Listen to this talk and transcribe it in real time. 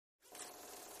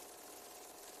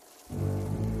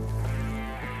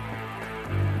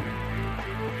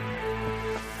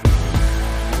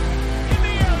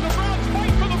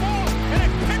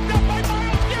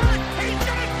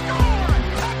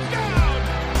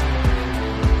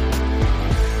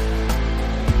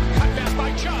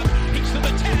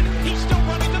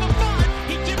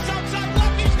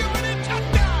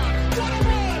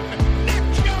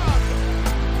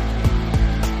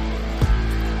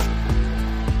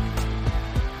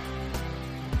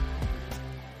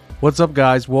What's up,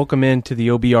 guys? Welcome into the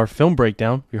OBR Film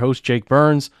Breakdown. Your host, Jake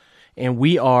Burns, and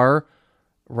we are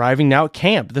arriving now at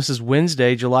camp. This is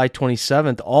Wednesday, July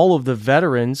 27th. All of the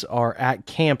veterans are at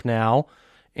camp now,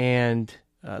 and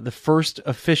the first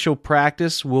official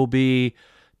practice will be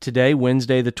today,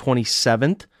 Wednesday the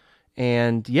 27th.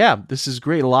 And yeah, this is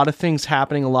great. A lot of things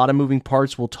happening, a lot of moving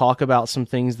parts. We'll talk about some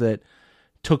things that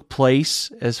took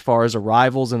place as far as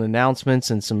arrivals and announcements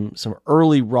and some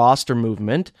early roster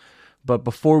movement. But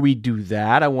before we do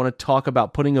that, I want to talk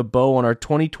about putting a bow on our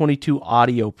 2022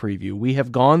 audio preview. We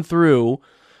have gone through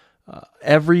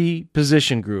every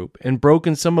position group and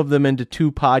broken some of them into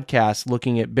two podcasts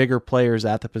looking at bigger players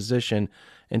at the position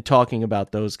and talking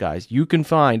about those guys. You can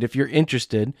find, if you're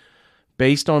interested,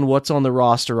 based on what's on the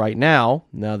roster right now,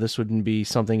 this wouldn't be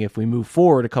something if we move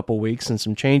forward a couple weeks and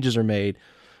some changes are made,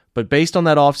 but based on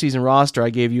that offseason roster, I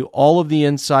gave you all of the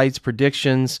insights,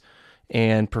 predictions,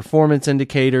 and performance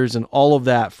indicators and all of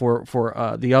that for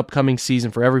the upcoming season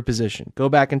for every position. Go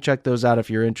back and check those out if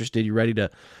you're interested. You're ready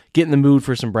to get in the mood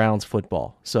for some Browns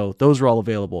football. So those are all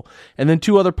available. And then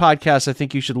two other podcasts I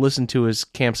think you should listen to as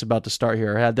camp's about to start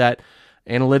here. I had that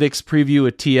analytics preview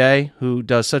with TA, who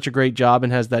does such a great job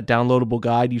and has that downloadable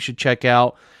guide you should check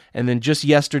out. And then just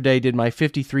yesterday did my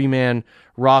 53-man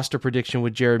roster prediction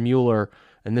with Jared Mueller.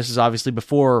 And this is obviously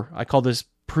before, I call this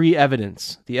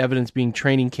pre-evidence, the evidence being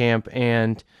training camp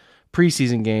and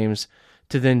preseason games,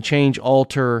 to then change,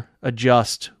 alter,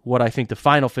 adjust what I think the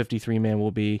final 53-man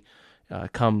will be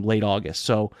come late August.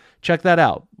 So check that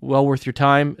out. Well worth your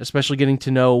time, especially getting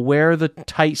to know where the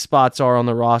tight spots are on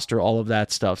the roster, all of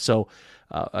that stuff. So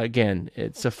again,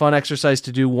 it's a fun exercise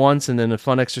to do once and then a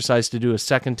fun exercise to do a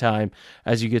second time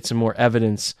as you get some more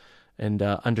evidence and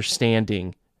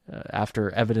understanding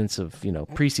after evidence of,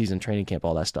 preseason training camp,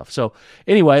 all that stuff. So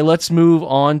anyway, let's move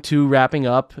on to wrapping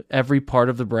up every part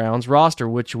of the Browns roster,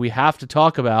 which we have to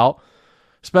talk about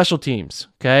special teams.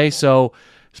 Okay. So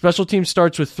special teams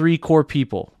starts with three core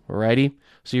people. Alrighty.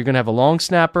 So you're going to have a long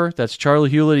snapper. That's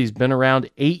Charlie Hewlett. He's been around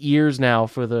 8 years now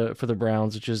for the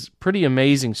Browns, which is a pretty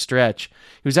amazing stretch.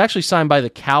 He was actually signed by the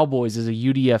Cowboys as a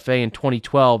UDFA in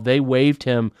 2012. They waived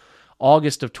him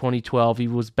August of 2012. He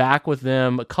was back with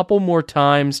them a couple more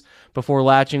times before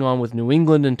latching on with New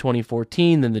England in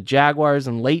 2014, then the Jaguars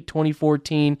in late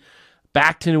 2014,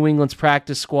 back to New England's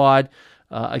practice squad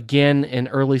again in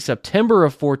early September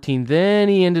of 14. Then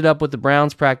he ended up with the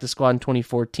Browns practice squad in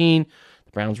 2014.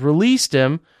 The Browns released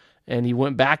him, and he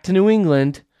went back to New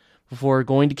England before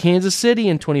going to Kansas City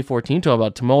in 2014. Talk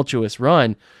about a tumultuous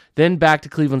run. Then back to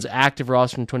Cleveland's active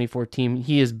roster in 2014.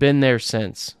 He has been there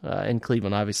since, in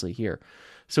Cleveland, obviously here.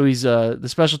 So he's the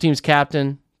special teams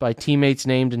captain by teammates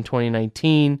named in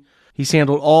 2019. He's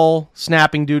handled all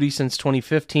snapping duty since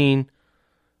 2015.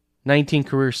 19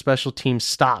 career special teams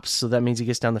stops, so that means he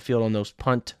gets down the field on those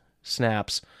punt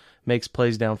snaps, makes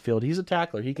plays downfield. He's a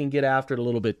tackler. He can get after it a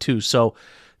little bit too. So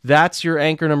that's your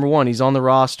anchor number one. He's on the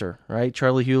roster, right?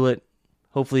 Charlie Hewlett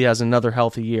hopefully has another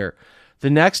healthy year. The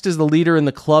next is the leader in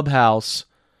the clubhouse,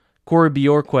 Corey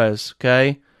Bojorquez,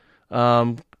 okay?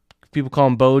 People call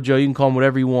him Bojo. You can call him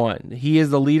whatever you want. He is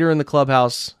the leader in the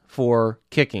clubhouse for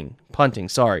punting.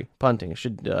 I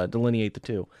should delineate the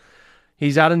two.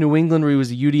 He's out of New England where he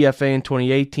was a UDFA in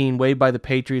 2018, waived by the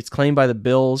Patriots, claimed by the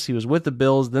Bills. He was with the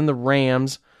Bills, then the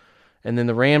Rams, and then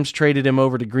the Rams traded him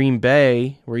over to Green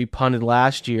Bay where he punted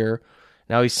last year.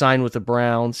 Now he's signed with the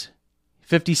Browns.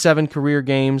 57 career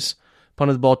games.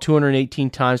 Punted the ball 218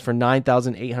 times for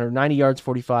 9,890 yards,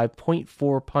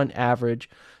 45.4 punt average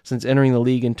since entering the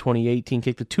league in 2018.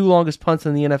 Kicked the two longest punts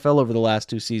in the NFL over the last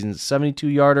two seasons, a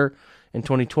 72-yarder in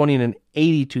 2020 and an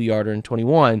 82-yarder in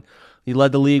 21. He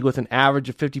led the league with an average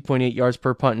of 50.8 yards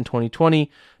per punt in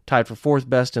 2020, tied for fourth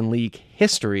best in league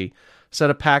history. Set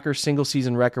a Packers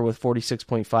single-season record with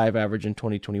 46.5 average in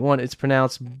 2021. It's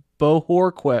pronounced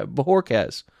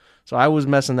Bojorquez. So I was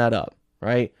messing that up,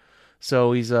 right?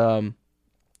 So he's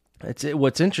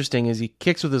what's interesting is he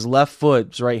kicks with his left foot.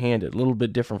 It's right-handed, a little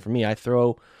bit different for me. I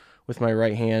throw with my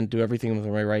right hand, do everything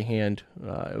with my right hand.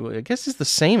 I guess it's the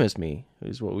same as me,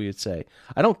 is what we would say.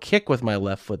 I don't kick with my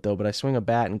left foot, though, but I swing a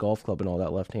bat and golf club and all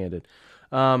that left-handed.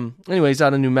 Anyways,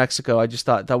 out of New Mexico, I just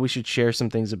thought we should share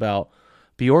some things about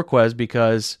Bojorquez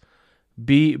because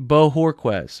Corey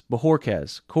Bojorquez.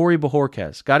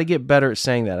 Got to get better at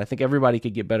saying that. I think everybody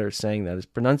could get better at saying that. His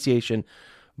pronunciation,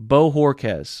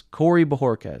 Bojorquez, Corey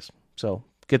Bojorquez. So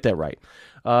get that right.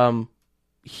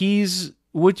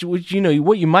 What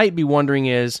you might be wondering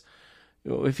is,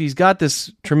 if he's got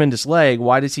this tremendous leg,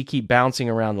 why does he keep bouncing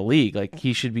around the league? Like,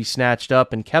 he should be snatched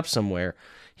up and kept somewhere.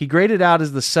 He graded out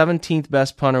as the 17th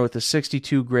best punter with a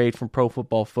 62 grade from Pro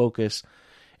Football Focus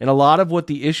And a lot of what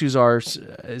the issues are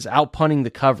is out-punting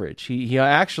the coverage. He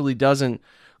actually doesn't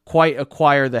quite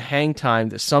acquire the hang time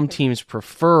that some teams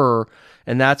prefer,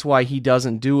 and that's why he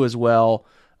doesn't do as well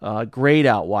grade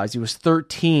out-wise. He was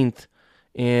 13th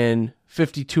in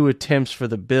 52 attempts for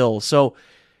the Bills. So,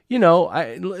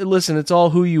 listen, it's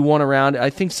all who you want around. I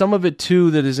think some of it,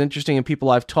 too, that is interesting in people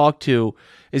I've talked to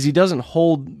is he doesn't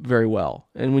hold very well.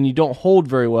 And when you don't hold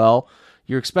very well,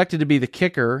 you're expected to be the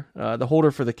kicker, the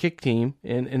holder for the kick team.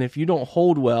 And if you don't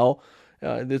hold well,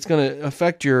 that's going to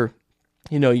affect your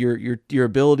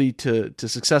ability to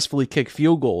successfully kick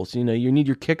field goals. You need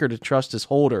your kicker to trust his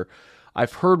holder.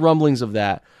 I've heard rumblings of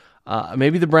that.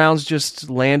 Maybe the Browns just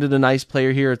landed a nice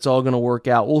player here. It's all going to work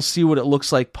out. We'll see what it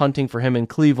looks like punting for him in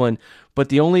Cleveland. But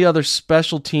the only other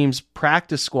special teams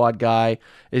practice squad guy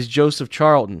is Joseph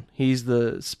Charlton. He's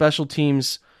the special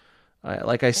teams,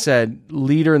 like I said,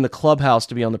 leader in the clubhouse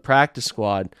to be on the practice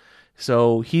squad.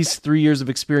 So he's 3 years of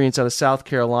experience out of South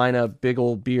Carolina, big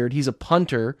old beard. He's a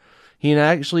punter. He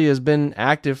actually has been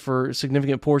active for a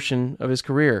significant portion of his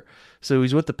career. So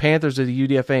he's with the Panthers at the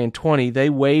UDFA in 20. They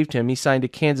waived him. He signed to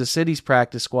Kansas City's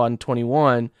practice squad in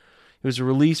 21. He was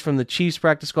released from the Chiefs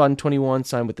practice squad in 21,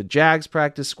 signed with the Jags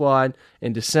practice squad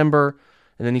in December,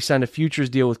 and then he signed a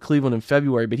futures deal with Cleveland in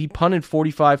February. But he punted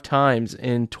 45 times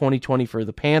in 2020 for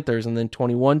the Panthers and then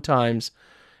 21 times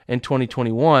in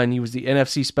 2021. He was the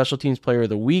NFC Special Teams Player of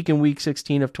the Week in Week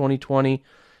 16 of 2020.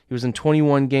 He was in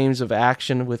 21 games of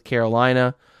action with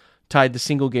Carolina, tied the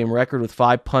single-game record with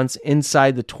 5 punts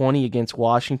inside the 20 against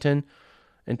Washington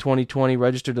in 2020,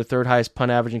 registered the third highest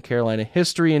punt average in Carolina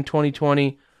history in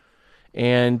 2020.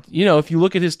 And, if you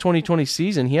look at his 2020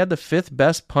 season, he had the 5th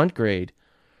best punt grade,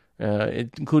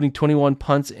 including 21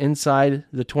 punts inside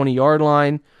the 20-yard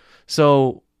line.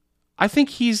 So I think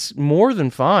he's more than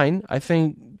fine. I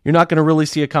think you're not going to really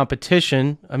see a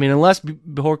competition. I mean, unless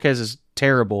Bojorquez is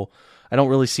terrible, I don't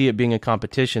really see it being a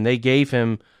competition. They gave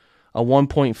him a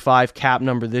 1.5 cap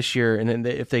number this year, and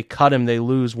if they cut him, they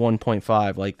lose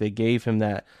 1.5. Like, they gave him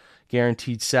that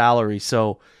guaranteed salary.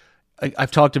 So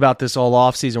I've talked about this all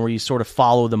offseason where you sort of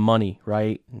follow the money,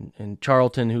 right? And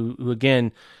Charlton, who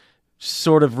again,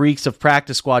 sort of reeks of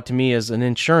practice squad to me as an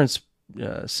insurance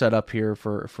setup here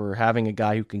for having a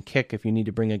guy who can kick if you need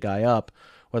to bring a guy up,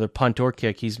 whether punt or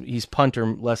kick. He's punter,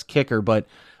 less kicker, but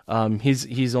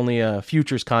he's only a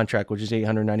futures contract, which is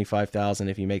 $895,000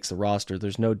 if he makes the roster.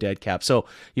 There's no dead cap. So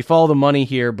you follow the money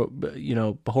here, but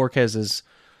Bojorquez is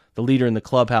the leader in the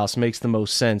clubhouse, makes the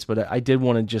most sense. But I did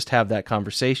want to just have that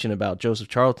conversation about Joseph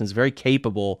Charlton's very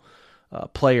capable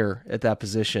player at that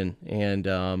position,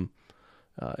 and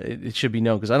it should be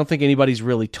known because I don't think anybody's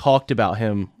really talked about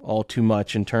him all too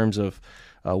much in terms of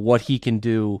what he can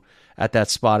do at that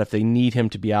spot if they need him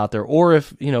to be out there, or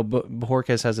if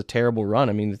Bojorquez has a terrible run.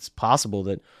 I mean, it's possible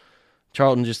that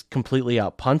Charlton just completely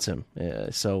outpunts him.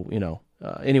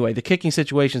 Anyway, the kicking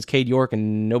situation is Cade York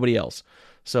and nobody else.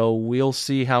 So we'll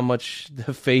see how much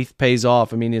the faith pays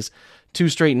off. I mean, his 2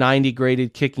 straight 90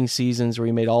 graded kicking seasons where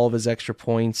he made all of his extra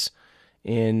points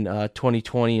in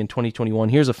 2020 and 2021.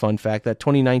 Here's a fun fact: that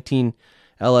 2019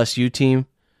 LSU team,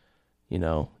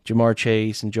 Jamar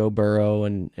Chase and Joe Burrow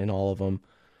and all of them,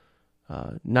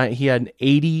 he had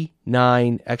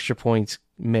 89 extra points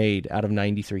made out of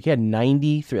 93. He had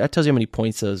 93. That tells you how many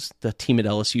points the team at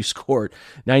LSU scored.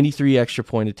 93 extra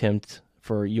point attempts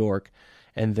for York.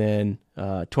 And then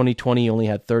 2020 he only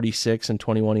had 36, and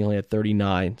 21 he only had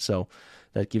 39. So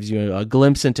that gives you a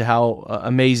glimpse into how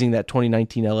amazing that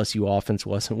 2019 LSU offense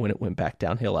was and when it went back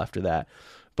downhill after that.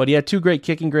 But he had 2 great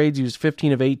kicking grades. He was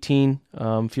 15 of 18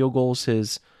 field goals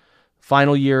his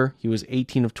final year. He was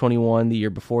 18 of 21 the year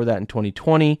before that in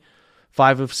 2020.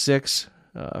 5 of 6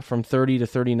 from 30 to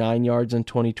 39 yards in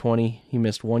 2020. He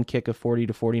missed 1 kick of 40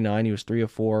 to 49. He was 3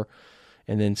 of 4.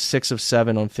 And then 6 of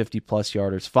 7 on 50-plus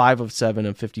yarders, 5 of 7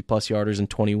 on 50-plus yarders in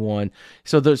 21.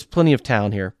 So there's plenty of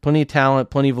talent here, plenty of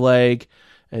talent, plenty of leg.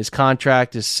 His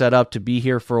contract is set up to be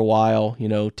here for a while,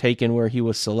 taken where he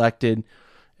was selected.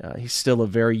 He's still a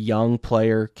very young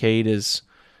player. Cade is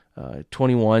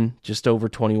 21, just over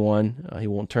 21. He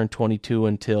won't turn 22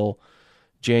 until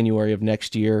January of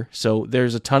next year. So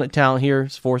there's a ton of talent here.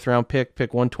 His 4th-round pick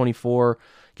 124.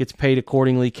 Gets paid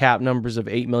accordingly. Cap numbers of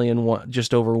 $8 million,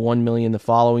 just over $1 million the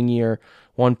following year,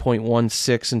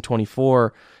 1.16 in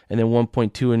 24, and then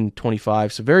 1.2 in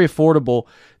 25. So very affordable.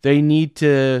 They need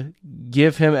to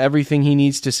give him everything he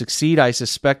needs to succeed. I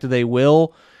suspect they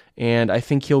will, and I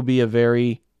think he'll be a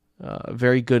very,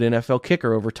 very good NFL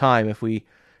kicker over time. If we,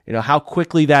 how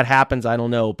quickly that happens, I don't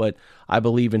know, but I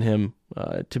believe in him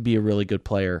to be a really good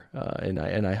player, and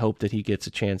I hope that he gets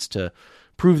a chance to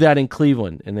prove that in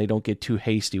Cleveland, and they don't get too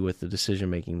hasty with the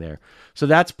decision-making there. So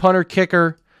that's punter,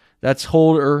 kicker, that's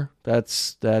holder,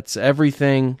 that's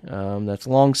everything, that's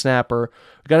long snapper.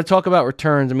 We've got to talk about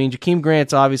returns. I mean, Jakeem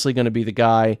Grant's obviously going to be the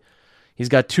guy. He's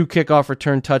got 2 kickoff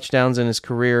return touchdowns in his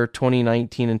career,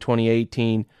 2019 and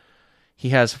 2018. He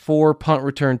has 4 punt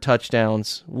return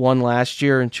touchdowns, 1 last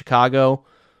year in Chicago,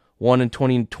 1 in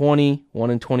 2020, 1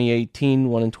 in 2018,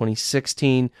 1 in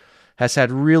 2016. Has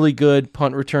had really good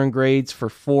punt return grades for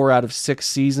 4 out of 6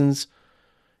 seasons.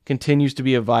 Continues to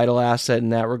be a vital asset in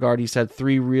that regard. He's had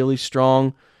 3 really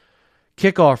strong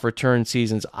kickoff return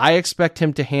seasons. I expect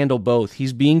him to handle both.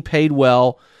 He's being paid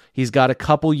well. He's got a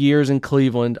couple years in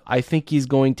Cleveland. I think he's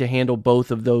going to handle both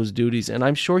of those duties, and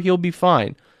I'm sure he'll be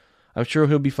fine.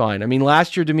 I mean,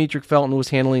 last year, Demetric Felton was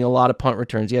handling a lot of punt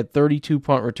returns. He had 32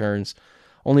 punt returns,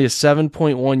 only a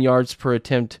 7.1 yards per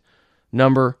attempt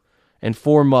number, and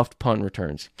 4 muffed punt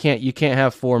returns. You can't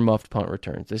have 4 muffed punt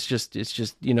returns. It's just,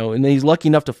 and he's lucky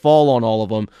enough to fall on all of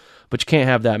them, but you can't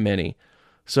have that many.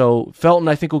 So Felton,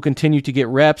 I think, will continue to get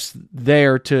reps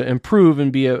there to improve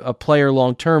and be a player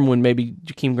long-term when maybe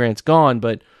Jakeem Grant's gone,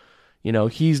 but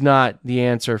he's not the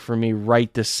answer for me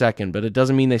right this second, but it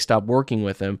doesn't mean they stop working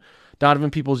with him. Donovan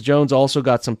Peoples-Jones also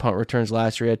got some punt returns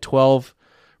last year. He had 12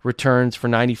 returns for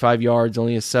 95 yards,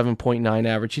 only a 7.9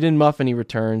 average. He didn't muff any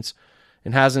returns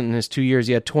and hasn't in his 2 years.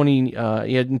 In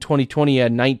 2020, he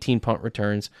had 19 punt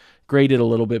returns, graded a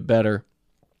little bit better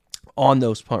on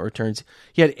those punt returns.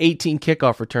 He had 18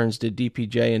 kickoff returns to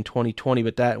DPJ in 2020,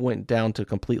 but that went down to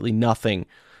completely nothing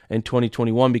in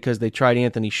 2021 because they tried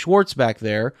Anthony Schwartz back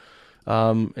there,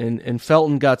 and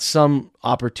Felton got some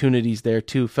opportunities there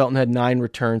too. Felton had 9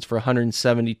 returns for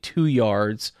 172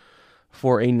 yards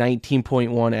for a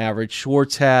 19.1 average.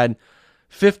 Schwartz had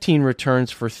 15 returns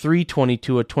for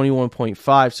 322, a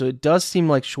 21.5, so it does seem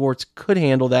like Schwartz could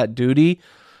handle that duty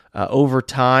over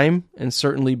time and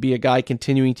certainly be a guy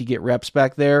continuing to get reps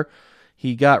back there.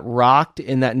 He got rocked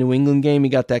in that New England game. He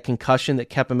got that concussion that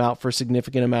kept him out for a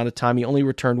significant amount of time. He only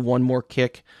returned 1 more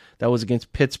kick. That was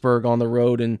against Pittsburgh on the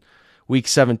road in Week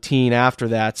 17 after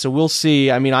that. So we'll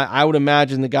see. I mean, I would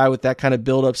imagine the guy with that kind of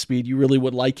build-up speed, you really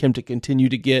would like him to continue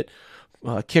to get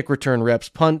kick return reps.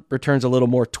 Punt returns a little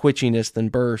more twitchiness than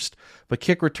burst, but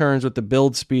kick returns with the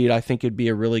build speed, I think it'd be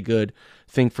a really good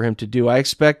thing for him to do. I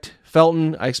expect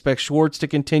Felton, I expect Schwartz to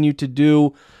continue to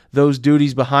do those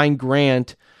duties behind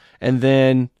Grant, and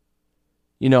then,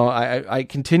 I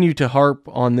continue to harp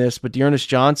on this, but D'Ernest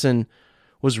Johnson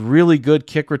was really good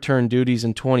kick return duties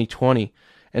in 2020.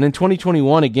 And in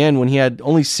 2021, again, when he had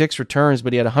only 6 returns,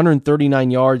 but he had 139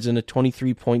 yards and a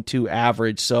 23.2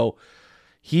 average, so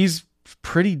he's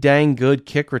pretty dang good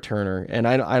kick returner, and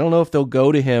I don't know if they'll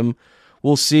go to him.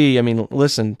 We'll see. I mean,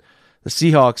 listen, the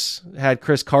Seahawks had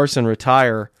Chris Carson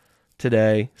retire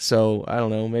today, so I don't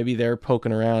know. Maybe they're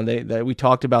poking around. We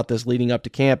talked about this leading up to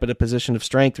camp at a position of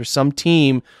strength, or some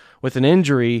team with an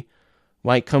injury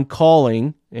might come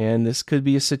calling, and this could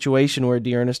be a situation where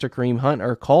D'Ernest or Kareem Hunt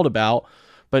are called about.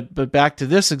 But back to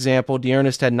this example,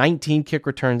 D'Ernest had 19 kick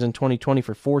returns in 2020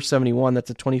 for 471. That's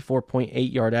a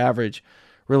 24.8 yard average.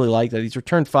 Really like that. He's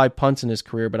returned 5 punts in his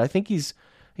career, but I think he's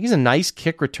a nice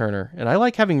kick returner. And I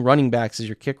like having running backs as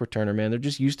your kick returner, man. They're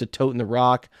just used to toting the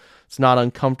rock. It's not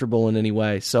uncomfortable in any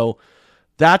way. So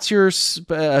that's your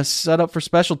setup for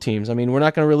special teams. I mean, we're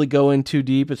not going to really go in too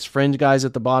deep. It's fringe guys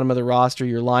at the bottom of the roster,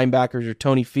 your linebackers, your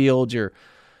Tony Fields, your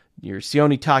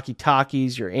Sione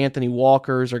Takis, your Anthony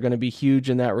Walkers are going to be huge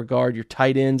in that regard. Your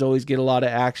tight ends always get a lot of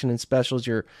action in specials.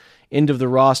 Your end of the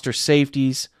roster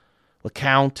safeties,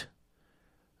 LeCount,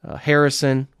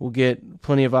 Harrison will get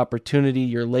plenty of opportunity.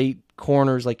 Your late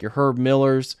corners like your Herb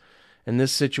Millers. In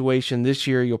this situation this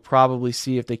year, you'll probably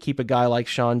see if they keep a guy like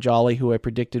Sean Jolly, who I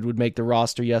predicted would make the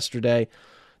roster yesterday,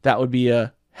 that would be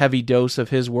a heavy dose of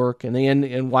his work.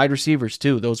 And wide receivers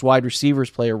too. Those wide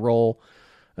receivers play a role,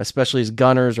 especially as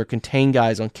gunners or contain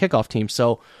guys on kickoff teams.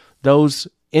 So those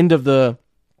end of the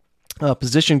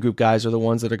position group guys are the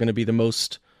ones that are going to be the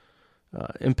most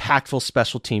impactful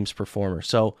special teams performers.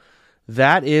 So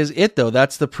that is it, though.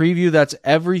 That's the preview. That's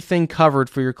everything covered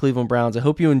for your Cleveland Browns. I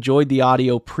hope you enjoyed the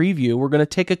audio preview. We're going to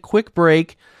take a quick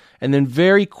break and then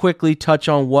very quickly touch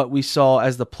on what we saw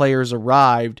as the players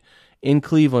arrived in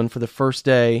Cleveland for the first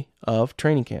day of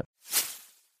training camp.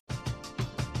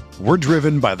 We're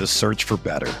driven by the search for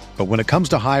better. But when it comes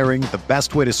to hiring, the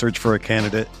best way to search for a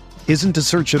candidate isn't to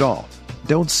search at all.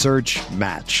 Don't search,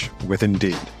 match with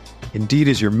Indeed. Indeed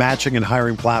is your matching and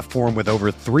hiring platform with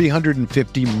over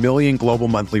 350 million global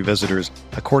monthly visitors,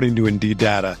 according to Indeed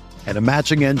data, and a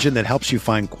matching engine that helps you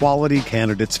find quality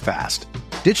candidates fast.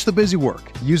 Ditch the busy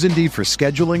work. Use Indeed for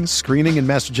scheduling, screening, and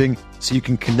messaging so you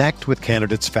can connect with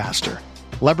candidates faster.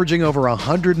 Leveraging over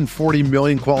 140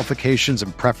 million qualifications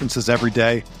and preferences every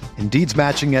day, Indeed's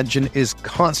matching engine is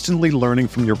constantly learning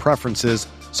from your preferences,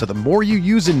 so the more you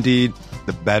use Indeed,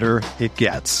 the better it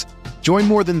gets. Join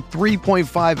more than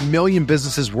 3.5 million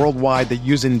businesses worldwide that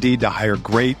use Indeed to hire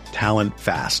great talent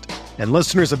fast. And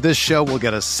listeners of this show will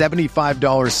get a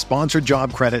 $75 sponsored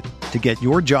job credit to get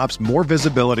your jobs more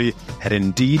visibility at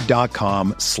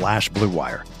Indeed.com/Blue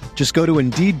Wire. Just go to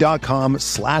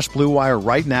Indeed.com/Blue Wire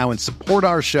right now and support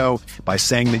our show by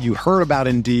saying that you heard about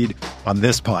Indeed on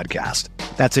this podcast.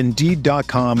 That's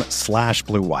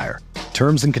Indeed.com/Blue Wire.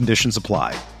 Terms and conditions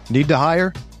apply. Need to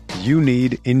hire? You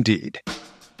need Indeed.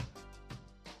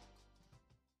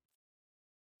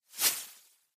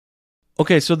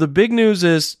 Okay, so the big news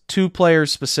is two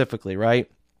players specifically, right?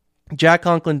 Jack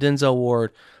Conklin, Denzel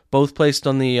Ward, both placed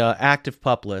on the active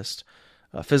PUP list,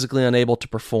 physically unable to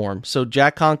perform. So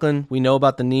Jack Conklin, we know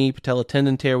about the knee, patella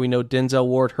tendon tear. We know Denzel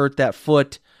Ward hurt that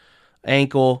foot,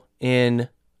 ankle in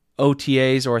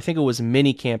OTAs, or I think it was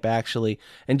mini camp actually.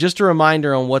 And just a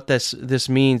reminder on what this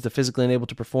means, the physically unable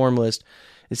to perform list.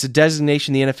 It's a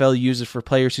designation the NFL uses for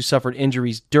players who suffered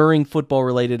injuries during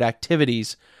football-related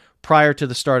activities prior to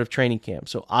the start of training camp.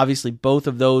 So obviously both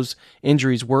of those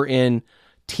injuries were in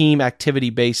team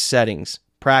activity-based settings,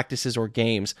 practices or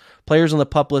games. Players on the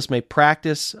PUP list may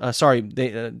practice,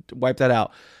 wipe that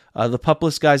out. The PUP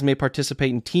list guys may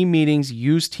participate in team meetings,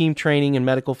 use team training in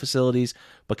medical facilities,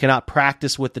 but cannot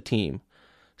practice with the team.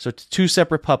 So it's two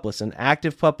separate PUP lists. An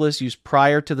active PUP list used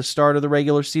prior to the start of the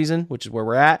regular season, which is where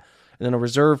we're at, and then a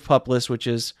reserve PUP list, which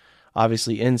is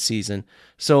obviously in season.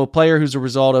 So a player who's a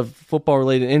result of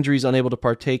football-related injuries unable to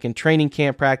partake in training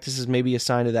camp practices may be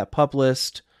assigned to that PUP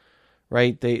list,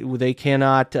 right? They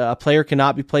cannot, a player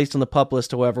cannot be placed on the PUP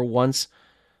list, however, once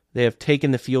they have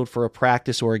taken the field for a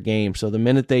practice or a game. So the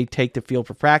minute they take the field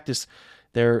for practice,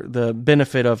 the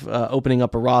benefit of opening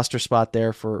up a roster spot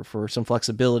there for some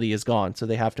flexibility is gone. So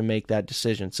they have to make that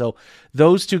decision. So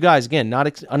those two guys, again,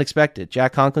 not unexpected.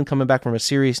 Jack Conklin coming back from a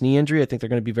serious knee injury. I think they're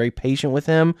going to be very patient with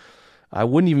him. I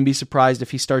wouldn't even be surprised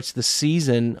if he starts the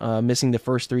season missing the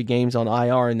first 3 games on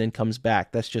IR and then comes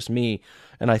back. That's just me.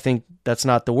 And I think that's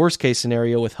not the worst case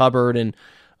scenario with Hubbard and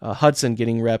Hudson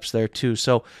getting reps there too.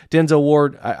 So Denzel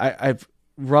Ward, I've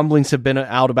rumblings have been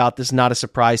out about this. Not a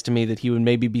surprise to me that he would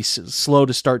maybe be slow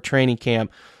to start training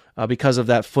camp because of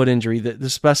that foot injury. The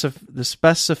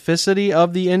specificity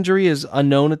of the injury is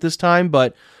unknown at this time,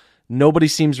 but nobody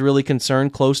seems really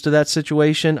concerned close to that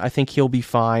situation. I think he'll be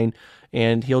fine,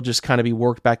 and he'll just kind of be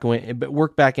worked back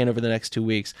in over the next 2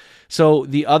 weeks. So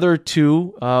the other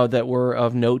two that were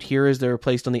of note here is they were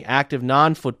placed on the active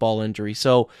non-football injury.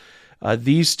 So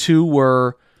these two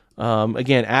were,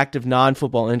 again, active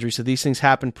non-football injuries. So these things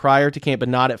happened prior to camp, but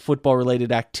not at football-related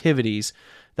activities.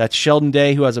 That's Sheldon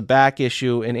Day, who has a back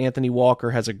issue, and Anthony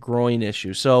Walker has a groin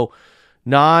issue. So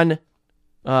non-football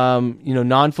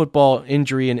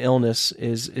injury and illness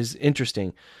is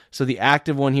interesting. So the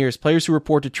active one here is players who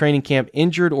report to training camp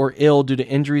injured or ill due to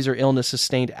injuries or illness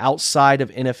sustained outside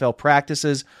of NFL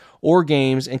practices or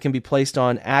games and can be placed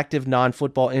on active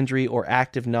non-football injury or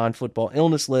active non-football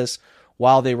illness lists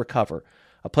while they recover.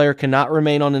 A player cannot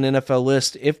remain on an NFL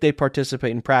list if they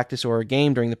participate in practice or a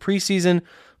game during the preseason.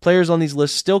 Players on these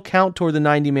lists still count toward the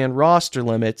 90-man roster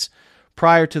limits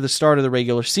prior to the start of the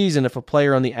regular season. If a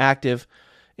player on the active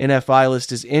NFI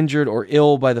list is injured or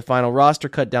ill by the final roster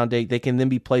cut-down date, they can then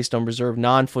be placed on reserve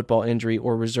non-football injury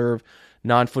or reserve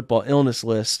non-football illness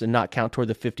list and not count toward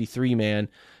the 53-man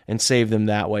and save them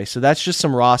that way. So that's just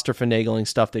some roster finagling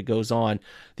stuff that goes on.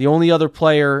 The only other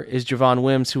player is Javon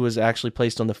Wims, who was actually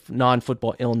placed on the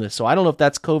non-football illness. So I don't know if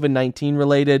that's COVID-19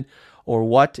 related or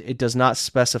what. It does not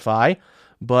specify,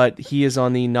 but he is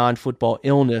on the non-football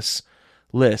illness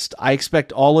list. I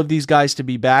expect all of these guys to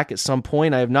be back at some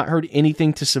point. I have not heard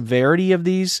anything to severity of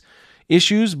these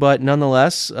issues, but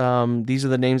nonetheless, these are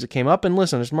the names that came up. And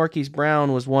listen, there's Marquise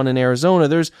Brown was one in Arizona.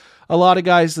 There's a lot of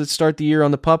guys that start the year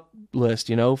on the PUP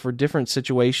list, for different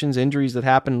situations, injuries that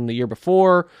happened the year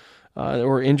before,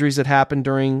 or injuries that happened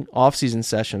during offseason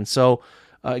sessions. So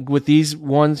with these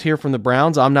ones here from the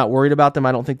Browns, I'm not worried about them.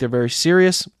 I don't think they're very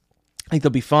serious. I think they'll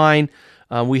be fine.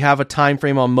 We have a time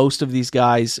frame on most of these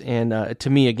guys, and to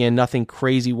me, again, nothing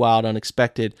crazy, wild,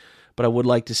 unexpected, but I would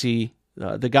like to see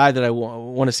the guy that I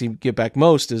want to see get back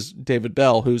most is David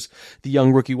Bell, who's the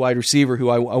young rookie wide receiver who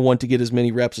I want to get as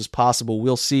many reps as possible.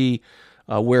 We'll see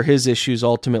where his issues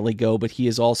ultimately go, but he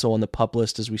is also on the PUP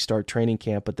list as we start training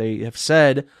camp, but they have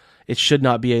said it should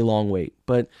not be a long wait.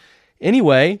 But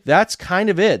Anyway, that's kind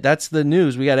of it. That's the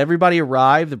news. We got everybody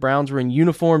arrived. The Browns were in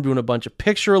uniform doing a bunch of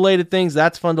picture-related things.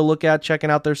 That's fun to look at, checking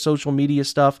out their social media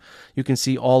stuff. You can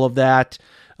see all of that.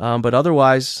 But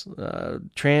otherwise,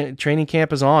 training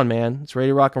camp is on, man. It's ready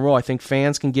to rock and roll. I think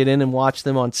fans can get in and watch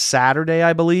them on Saturday,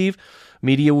 I believe.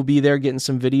 Media will be there getting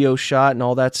some video shot and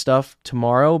all that stuff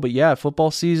tomorrow. But yeah, football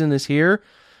season is here.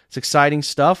 It's exciting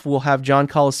stuff. We'll have John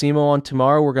Colosimo on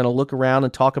tomorrow. We're going to look around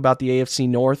and talk about the AFC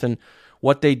North and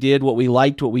what they did, what we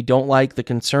liked, what we don't like, the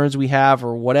concerns we have,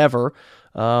 or whatever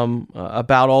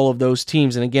about all of those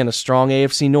teams. And again, a strong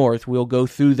AFC North. We'll go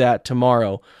through that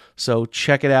tomorrow. So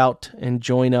check it out and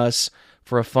join us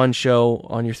for a fun show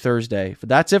on your Thursday. But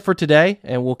that's it for today,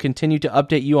 and we'll continue to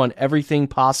update you on everything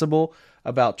possible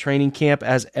about training camp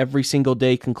as every single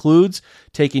day concludes,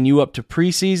 taking you up to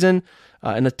preseason,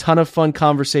 and a ton of fun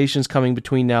conversations coming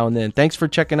between now and then. Thanks for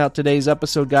checking out today's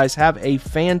episode, guys. Have a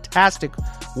fantastic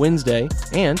Wednesday,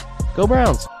 and go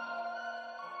Browns!